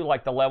 And I'll do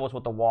like the levels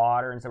with the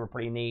water and stuff are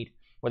pretty neat,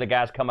 where the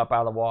guys come up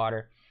out of the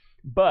water.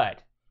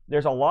 But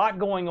there's a lot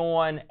going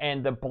on,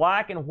 and the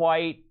black and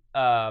white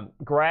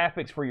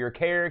graphics for your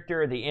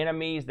character, the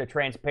enemies, the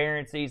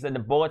transparencies, and the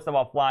bullets that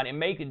all flying, it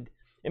made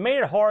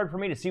it hard for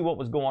me to see what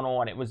was going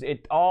on.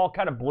 It all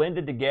kind of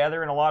blended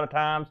together, and a lot of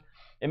times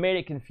it made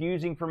it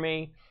confusing for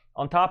me.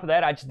 On top of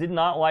that, I just did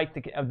not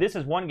like this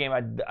is one game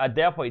I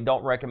definitely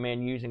don't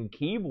recommend using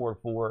keyboard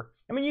for.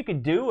 I mean, you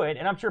could do it,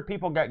 and I'm sure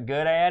people got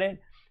good at it,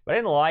 but I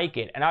didn't like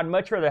it. And I'd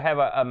much rather have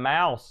a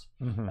mouse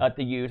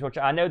to use, which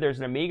I know there's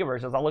an Amiga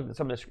version. I looked at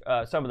some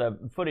of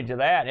the footage of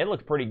that, and it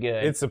looks pretty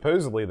good. It's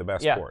supposedly the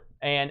best port.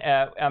 And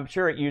I'm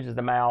sure it uses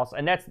the mouse,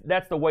 and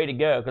that's the way to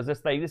go, because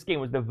this game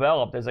was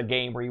developed as a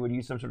game where you would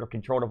use some sort of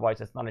control device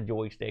that's not a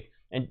joystick.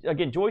 And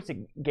again, joystick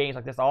games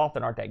like this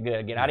often aren't that good.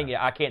 Again,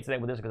 I can't say that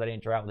with this because I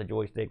didn't try it with a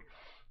joystick.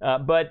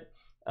 But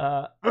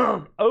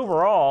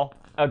overall,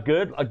 a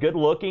good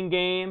looking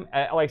game.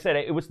 Like I said,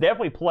 it was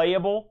definitely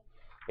playable.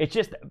 It's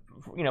just,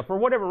 for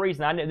whatever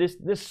reason, I know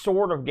this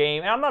sort of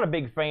game, and I'm not a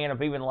big fan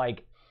of even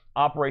like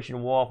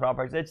Operation Wolf and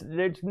Operation.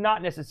 It's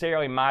not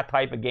necessarily my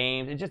type of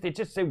games. It's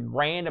just some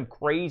random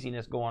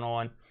craziness going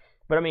on.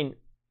 But I mean,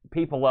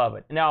 people love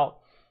it. Now,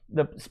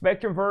 the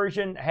Spectrum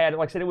version had,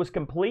 like I said, it was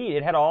complete.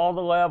 It had all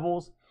the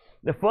levels.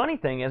 The funny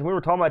thing is, we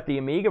were talking about the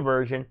Amiga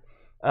version.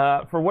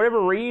 For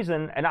whatever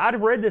reason, and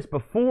I'd read this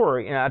before,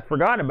 I'd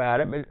forgotten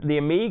about it, but the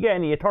Amiga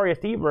and the Atari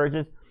ST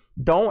versions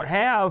don't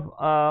have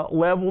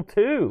level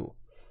 2.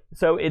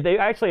 So they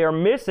actually are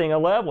missing a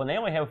level, and they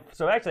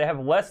have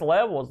less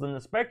levels than the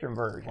Spectrum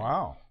version.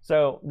 Wow.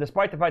 So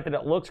despite the fact that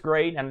it looks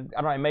great, and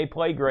I don't know, it may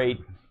play great,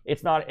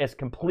 it's not as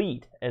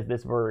complete as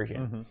this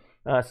version.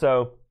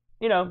 So,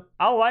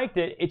 I liked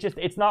it.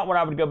 It's not what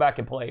I would go back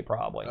and play,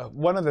 probably.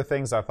 One of the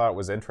things I thought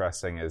was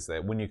interesting is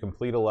that when you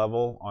complete a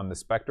level on the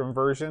Spectrum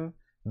version,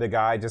 the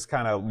guy just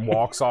kind of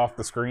walks off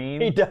the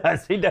screen. He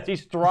does. He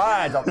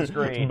strides off the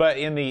screen. But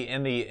in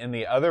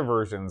the other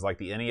versions, like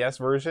the NES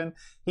version,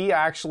 he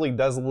actually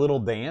does a little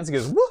dance. He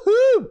goes,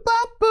 woohoo,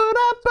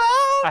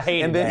 ba-ba-da-ba. I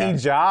hate and then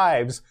he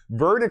jives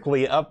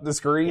vertically up the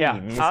screen.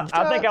 Yeah,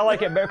 I think I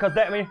like it better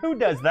because who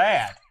does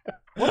that?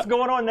 What's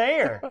going on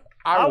there?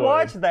 I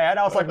watched that.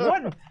 I was like,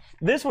 what?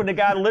 This one, the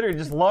guy literally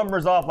just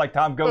lumbers off like,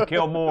 Tom, go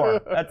kill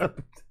more. I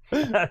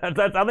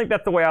think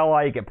that's the way I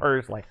like it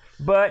personally.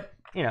 But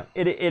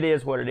it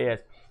is what it is.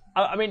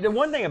 I mean, the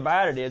one thing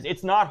about it is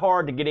it's not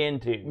hard to get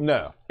into.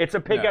 No. It's a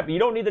pickup. No. You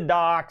don't need the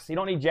docks. You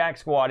don't need Jack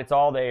Squad. It's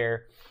all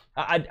there.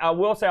 I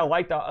will say I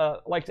like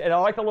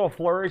the little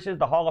flourishes,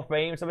 the Hall of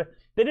Fame stuff.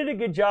 They did a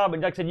good job,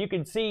 and like I said,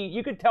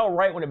 you could tell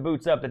right when it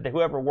boots up that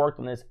whoever worked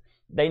on this,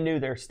 they knew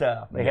their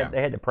stuff. They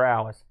had the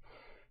prowess.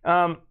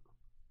 I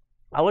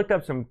looked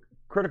up some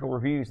critical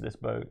reviews of this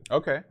boat.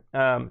 Okay.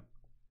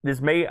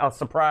 I'll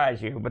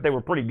surprise you, but they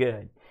were pretty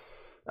good.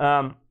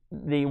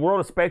 The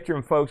World of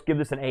Spectrum folks give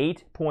this an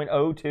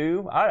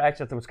 8.02. I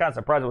actually was kind of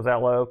surprised it was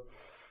that low.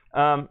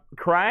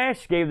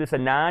 Crash gave this a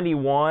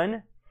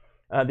 91.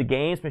 The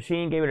Games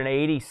Machine gave it an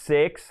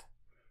 86.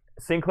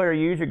 Sinclair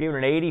User gave it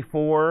an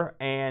 84.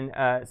 And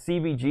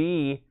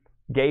CVG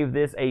gave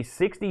this a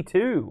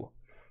 62.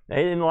 They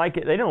didn't like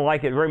it. They didn't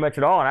like it very much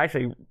at all. And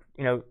actually,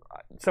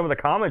 some of the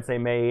comments they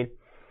made,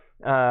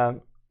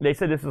 they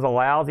said this was a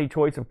lousy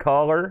choice of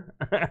color,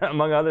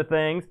 among other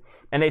things.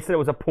 And they said it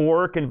was a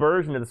poor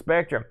conversion to the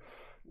Spectrum.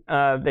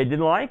 They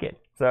didn't like it.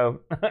 So,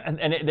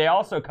 and they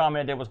also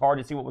commented it was hard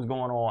to see what was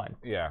going on.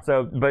 Yeah.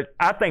 So, but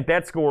I think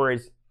that score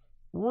is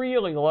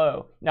really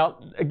low. Now,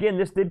 again,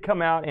 this did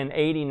come out in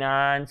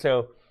 '89,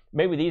 so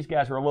maybe these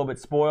guys were a little bit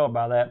spoiled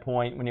by that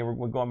point when they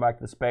were going back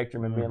to the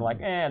Spectrum and being like,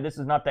 this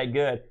is not that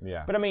good.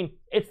 Yeah. But I mean,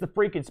 it's the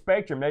freaking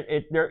Spectrum.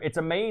 It's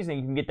amazing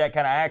you can get that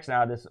kind of action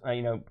out of this,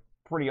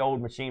 pretty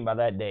old machine by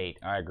that date.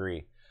 I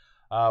agree.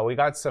 We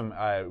got some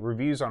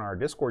reviews on our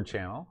Discord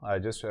channel.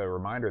 Just a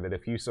reminder that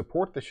if you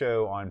support the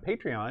show on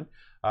Patreon,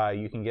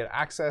 you can get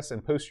access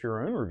and post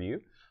your own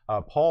review.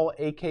 Paul,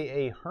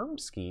 a.k.a.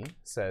 Hermsky,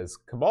 says,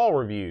 Cabal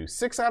review,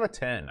 6 out of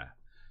 10.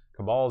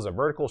 Cabal is a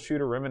vertical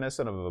shooter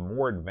reminiscent of a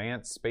more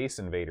advanced Space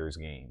Invaders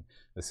game.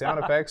 The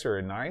sound effects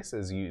are nice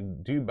as you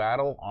do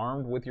battle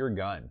armed with your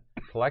gun.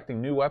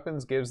 Collecting new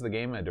weapons gives the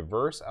game a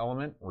diverse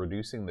element,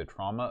 reducing the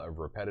trauma of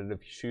repetitive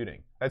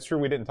shooting. That's true,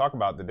 we didn't talk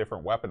about the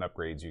different weapon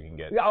upgrades you can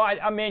get. Oh,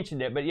 I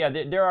mentioned it, but yeah,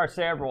 there are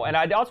several. And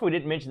I also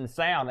didn't mention the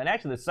sound, and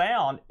actually the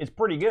sound is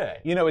pretty good.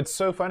 You know, it's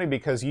so funny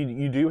because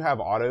you do have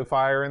auto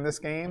fire in this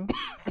game,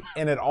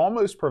 and it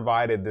almost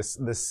provided this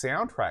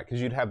soundtrack, because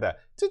you'd have that,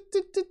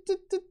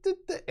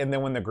 and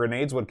then when the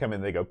grenades would come in,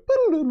 they go,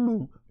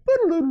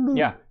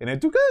 yeah, and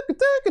it,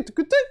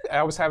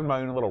 I was having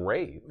my own little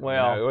rave.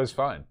 Well, it was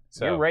fun.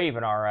 So, you're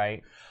raving, all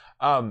right.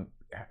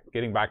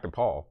 Getting back to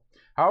Paul.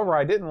 However,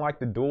 I didn't like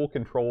the dual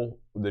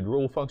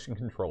function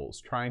controls,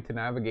 trying to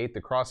navigate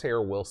the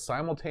crosshair while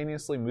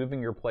simultaneously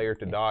moving your player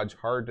to dodge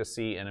hard to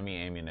see enemy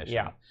ammunition.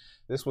 Yeah.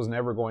 This was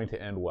never going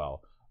to end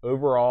well.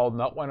 Overall,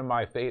 not one of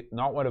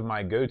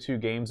my go-to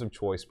games of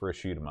choice for a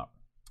shoot 'em up.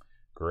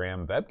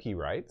 Graham Bebke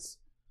writes,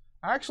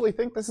 I actually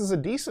think this is a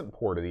decent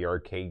port of the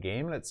arcade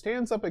game, and it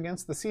stands up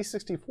against the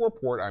C64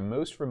 port I'm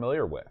most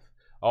familiar with.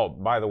 Oh,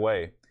 by the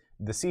way,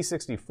 the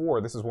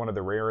C64, this is one of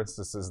the rare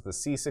instances, the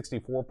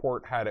C64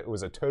 port it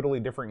was a totally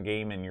different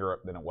game in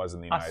Europe than it was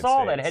in the United States. I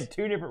saw that. It had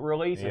 2 different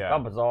releases. Yeah. How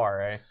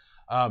bizarre, eh?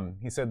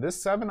 He said,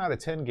 this 7 out of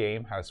 10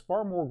 game has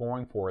far more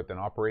going for it than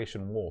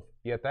Operation Wolf,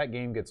 yet that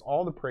game gets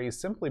all the praise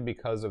simply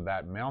because of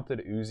that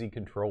mounted Uzi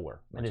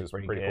controller, which is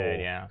pretty good, cool.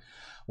 Yeah.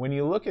 When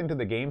you look into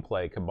the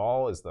gameplay,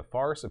 Cabal is the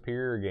far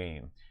superior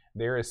game.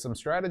 There is some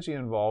strategy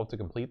involved to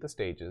complete the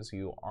stages.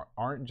 You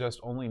aren't just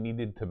only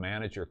needed to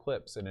manage your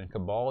clips, and in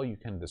Cabal you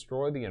can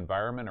destroy the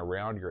environment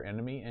around your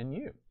enemy and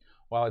you.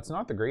 While it's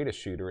not the greatest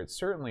shooter, it's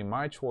certainly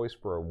my choice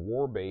for a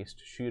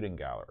war-based shooting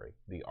gallery.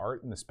 The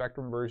art in the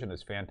Spectrum version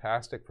is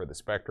fantastic for the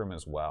Spectrum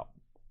as well.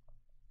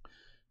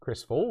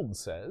 Chris Fold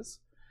says,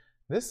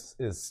 This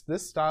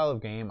style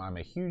of game I'm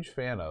a huge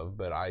fan of,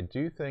 but I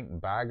do think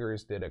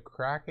Baggers did a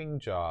cracking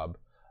job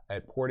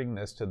at porting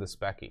this to the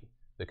Speccy.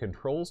 The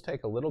controls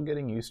take a little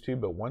getting used to,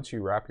 but once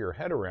you wrap your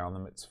head around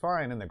them, it's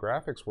fine and the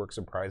graphics work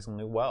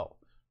surprisingly well.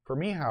 For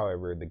me,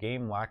 however, the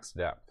game lacks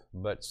depth,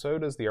 but so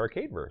does the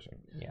arcade version.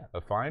 Yeah.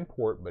 A fine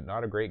port, but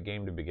not a great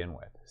game to begin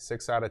with.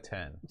 6 out of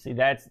 10. See,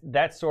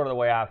 that's sort of the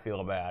way I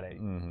feel about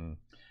it. Mm-hmm.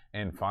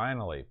 And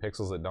finally,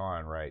 Pixels at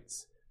Dawn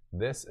writes,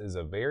 this is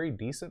a very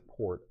decent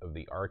port of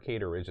the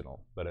arcade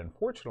original, but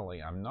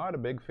unfortunately I'm not a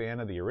big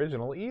fan of the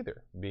original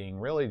either, being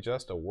really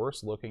just a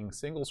worse-looking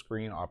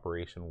single-screen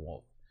Operation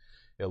Wolf.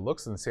 It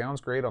looks and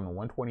sounds great on the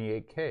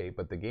 128K,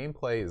 but the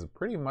gameplay is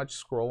pretty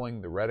much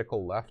scrolling the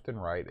reticle left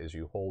and right as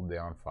you hold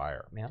down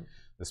fire. Yeah.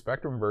 The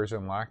Spectrum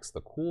version lacks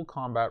the cool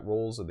combat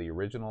rules of the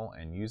original,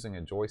 and using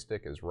a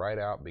joystick is right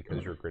out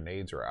because your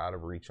grenades are out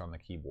of reach on the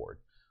keyboard.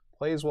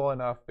 Plays well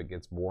enough, but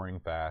gets boring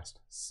fast.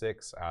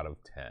 6 out of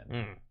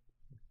 10.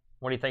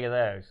 What do you think of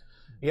those?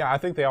 Yeah, I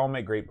think they all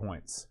make great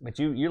points. But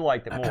you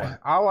liked it more.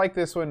 I like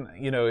this one.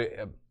 You know,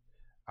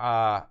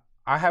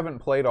 I haven't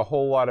played a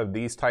whole lot of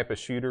these type of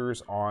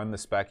shooters on the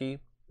Speccy,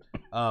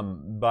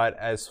 but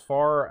as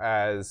far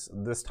as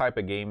this type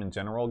of game in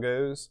general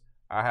goes,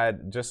 I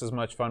had just as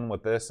much fun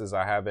with this as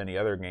I have any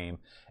other game.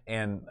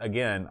 And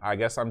again, I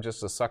guess I'm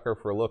just a sucker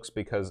for looks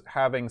because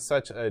having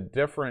such a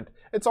different,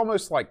 it's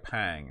almost like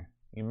Pang.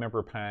 You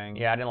remember Pang?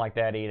 Yeah, I didn't like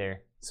that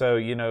either. So,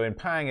 you know, in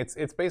Pang,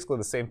 it's basically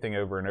the same thing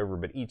over and over,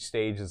 but each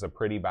stage is a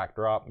pretty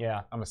backdrop.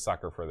 Yeah. I'm a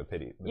sucker for the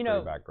pretty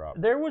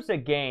backdrop. There was a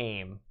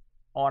game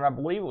on, I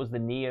believe it was the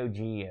Neo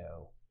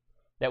Geo,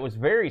 that was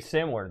very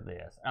similar to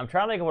this. I'm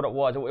trying to think of what it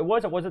was.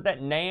 Was it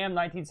that NAM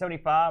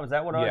 1975? Is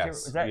that what it was?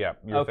 Yes. Is that, yeah.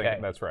 Okay.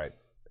 That's right.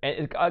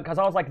 Because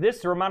I was like,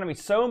 this reminded me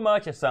so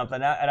much of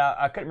something, and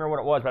I couldn't remember what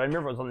it was, but I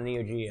remember it was on the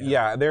Neo Geo.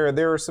 Yeah,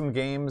 there are some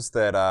games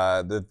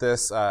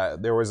that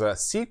there was a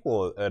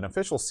sequel, an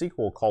official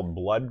sequel called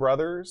Blood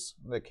Brothers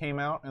that came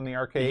out in the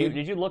arcade.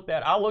 Did you look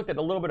that? I looked at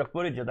a little bit of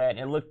footage of that,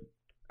 and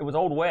it was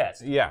Old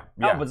West. Yeah.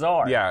 How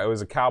bizarre. Yeah, it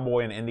was a cowboy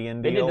and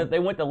Indian deal. They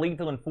went the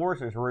Lethal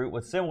Enforcers route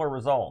with similar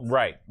results.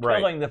 Right.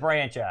 Killing the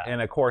franchise.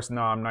 And of course,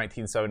 NAM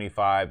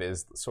 1975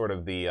 is sort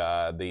of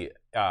the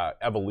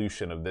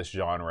evolution of this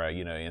genre,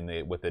 you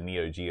know, with the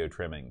Neo Geo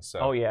trimmings. So,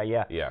 oh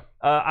yeah. Yeah.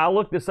 I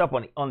looked this up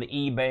on the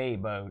eBay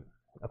boat.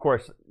 Of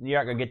course, you're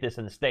not gonna get this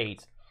in the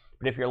States,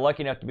 but if you're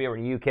lucky enough to be over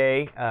in the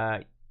UK,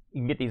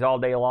 you can get these all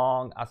day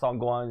long. I saw them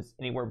going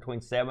anywhere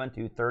between $7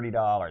 to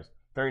 $30.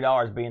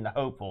 $30 being the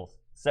hopefuls.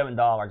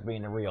 $7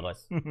 being the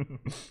realists.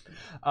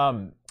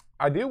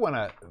 I do want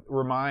to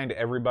remind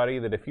everybody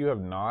that if you have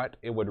not,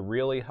 it would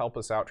really help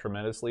us out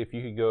tremendously if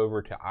you could go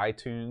over to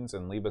iTunes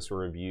and leave us a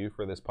review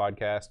for this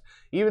podcast.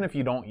 Even if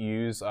you don't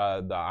use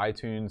the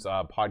iTunes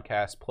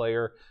podcast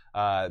player,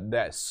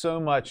 that so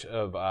much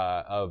of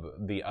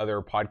the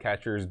other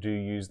podcatchers do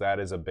use that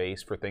as a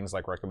base for things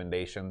like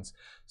recommendations.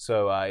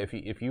 So if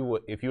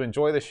you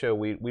enjoy the show,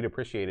 we'd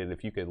appreciate it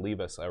if you could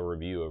leave us a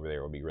review over there.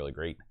 It would be really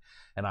great.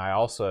 And I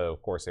also,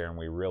 of course, Aaron,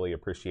 we really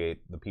appreciate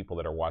the people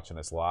that are watching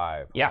us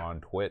live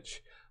on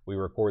Twitch. We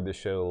record the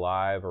show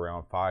live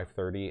around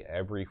 5:30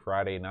 every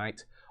Friday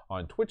night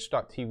on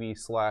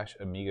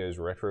twitch.tv/Amigos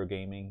Retro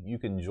Gaming. You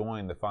can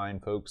join the fine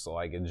folks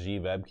like G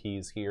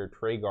Webkeys here,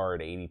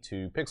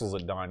 Treyguard82, Pixels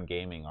at Dawn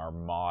Gaming, our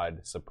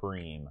mod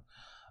supreme.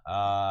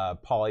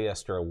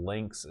 Polyester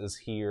Links is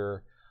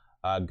here.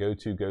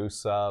 Go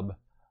Sub.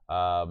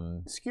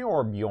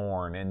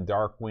 Skjorbjorn and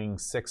Darkwing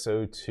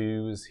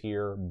 602 is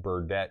here.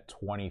 Burdette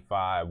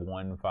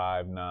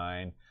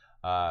 25159.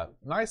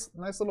 Nice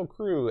little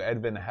crew.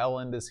 Edvin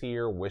Helland is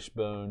here.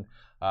 Wishbone.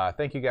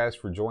 Thank you guys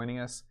for joining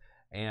us.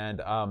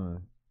 And of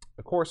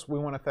course, we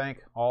want to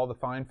thank all the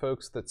fine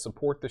folks that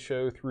support the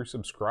show through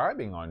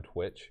subscribing on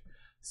Twitch.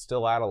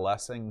 Still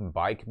Adolescing,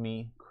 Bike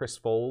Me, Chris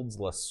Folds,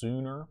 La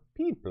Sooner,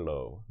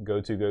 Piplo,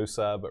 Go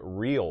Sub,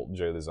 Real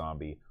Joe the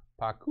Zombie,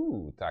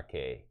 Paku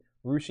Take,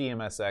 Rushi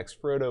MSX,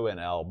 Frodo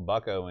NL,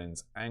 Buck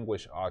Owens,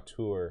 Anguish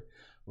Auteur,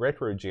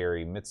 Retro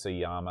Jerry,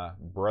 Mitsuyama,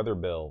 Brother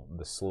Bill,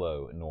 The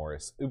Slow,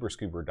 Norris, Uber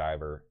Scuba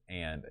Diver,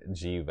 and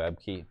G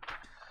Webkey.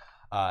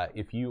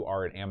 If you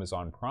are an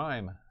Amazon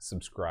Prime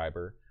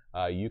subscriber,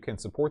 you can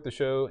support the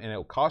show and it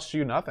will cost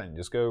you nothing.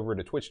 Just go over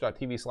to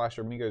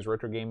twitch.tv/Amigos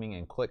Retro Gaming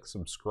and click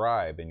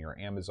subscribe, and your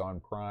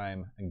Amazon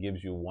Prime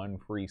gives you 1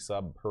 free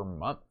sub per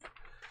month.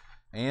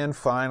 And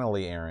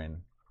finally,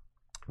 Aaron,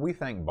 we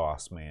thank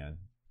Boss Man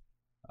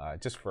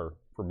just for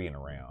being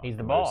around. He's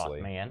the mostly.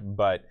 boss, man.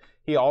 But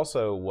he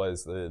also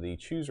was the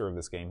chooser of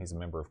this game. He's a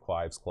member of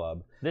Clive's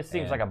Club. This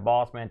seems like a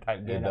boss man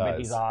type game. I mean,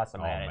 he's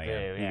awesome at man. it,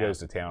 too. He Yeah. goes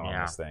to town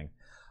on this thing.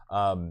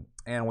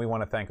 And we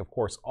want to thank, of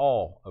course,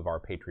 all of our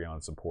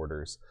Patreon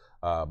supporters.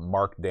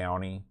 Mark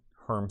Downey,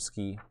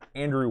 Hermsky,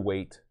 Andrew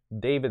Waite,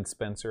 David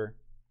Spencer,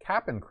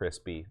 Cap'n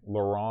Crispy,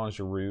 Laurent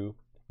Giroux,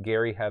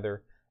 Gary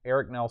Heather,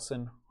 Eric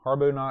Nelson,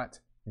 Harbonaut,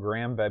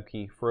 Graham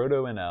Webke,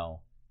 Frodo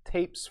NL,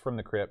 Tapes from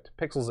the Crypt,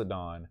 Pixels at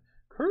Dawn,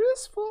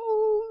 Chris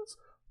Folds,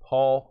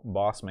 Paul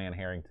Bossman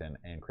Harrington,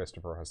 and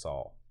Christopher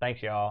Hassall.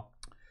 Thanks, y'all.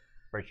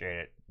 Appreciate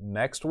it.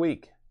 Next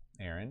week,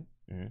 Aaron,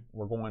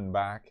 we're going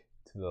back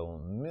to the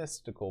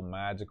mystical,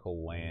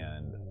 magical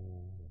land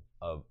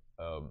of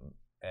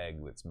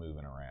egg that's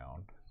moving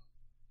around.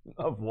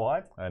 Of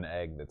what? An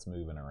egg that's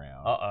moving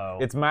around. Uh-oh.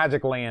 It's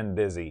Magic Land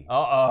Dizzy.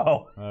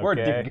 Uh-oh.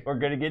 Okay. We're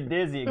going to get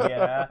dizzy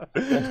again, huh?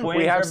 The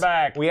twins are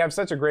back. We have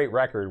such a great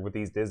record with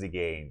these Dizzy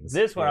games.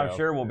 This one I'm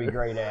sure we'll be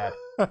great at.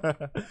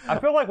 I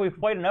feel like we've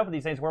played enough of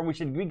these things where we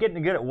should be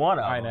getting good at one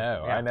of them. I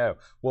know, Yeah. I know.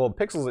 Well,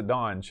 Pixels at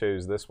Dawn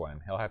chose this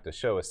one. He'll have to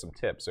show us some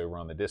tips over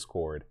on the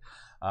Discord.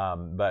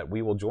 But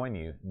we will join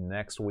you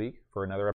next week for another episode.